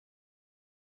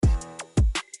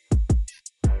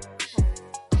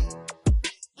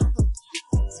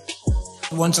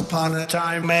Once upon a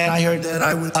time, man, I heard that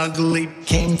I was ugly.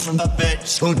 Came from a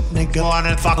bitch who nigga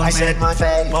wanna fuck me. I said my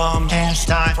fake bum, ass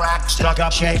time, crack, stuck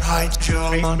up, shake, height,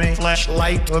 jewelry on me,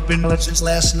 flashlight, I've been lit since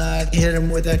last night. Hit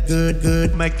him with that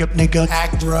good makeup, nigga,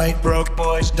 act right. Broke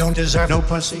boys don't deserve no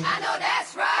pussy. I know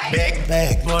that's right. Big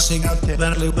bag, busting out the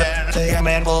Bentley bag. Say a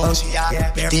man balls,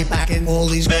 yeah, deep back in all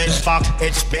these bitches fucked.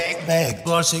 It's big bag,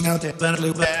 busting out the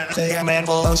Bentley bag. Say a man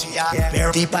balls,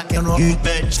 yeah, deep back in all you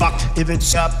bitches fucked. If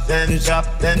it's up, then it's up,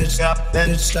 then it's up, then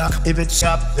it's stuck. If it's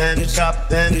up, then it's up,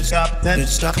 then it's up, then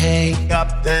it's stuck. Hey,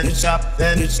 up, then it's up,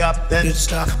 then it's up, then it's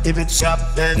stuck. If it's up,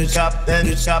 then it's up, then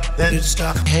it's up, then it's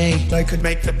stuck. Hey, I could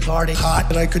make the party hot,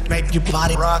 but I could make your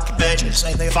body rock. Bitches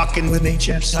say they fucking with me,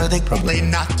 chips. I think probably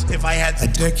not. If I had a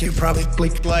dick, you probably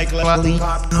click like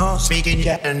lollipop. No, speaking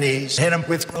Japanese, hit him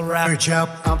with a rapper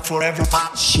chop. I'm forever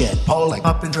hot shit, pulling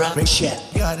up and dropping shit.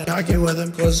 Gotta argue with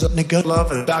him, cause a nigga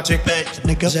love a toxic bitch.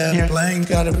 Niggas out here playing,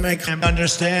 gotta make him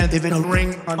understand. If it a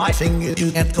ring on my finger,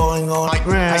 you get going on like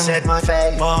I said my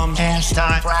fake bum, ass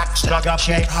time, crack, stuck up,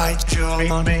 shake, height, jewelry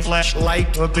on me,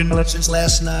 flashlight, I've been lit since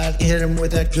last night. Hit him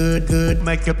with that good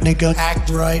makeup, nigga, act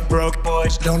right. Broke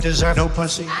boys don't deserve no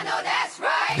pussy. I know that's right.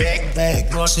 Big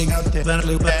bag, busting out the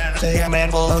Bentley bag. Say a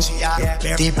man balls, yeah,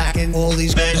 deep back in all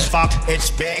these bitches fucked. It's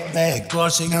big bag,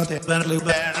 busting out the Bentley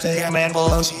bag. Say a man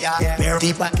balls, yeah,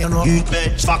 deep back in all you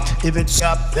bitches fucked. If it's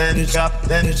up, then it's up,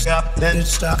 then it's up, then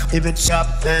it's stuck. If it's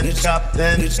up, then it's up,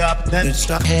 then it's up, then it's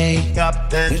stuck. Hey, up,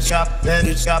 then it's up, then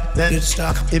it's up, then it's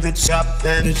stuck. If it's up,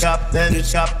 then it's up, then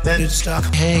it's up, then it's stuck.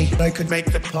 Hey, I could make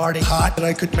the party hot, but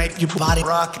I could make your body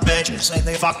rock. Bitches say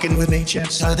they fucking with me,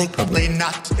 chips. I think probably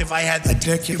not. If I had a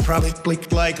dick, you probably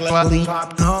click like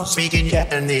lollipop. No, speaking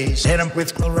Japanese, hit him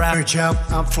with a rapper chop.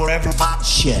 I'm forever hot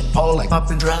shit, pulling up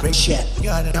and dropping shit.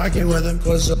 Gotta argue with him,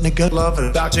 cause a nigga love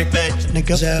a toxic bitch.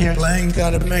 Niggas out here playing,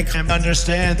 gotta make him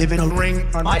understand. If it a ring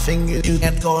on my finger, you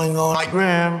get going on like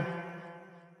Graham.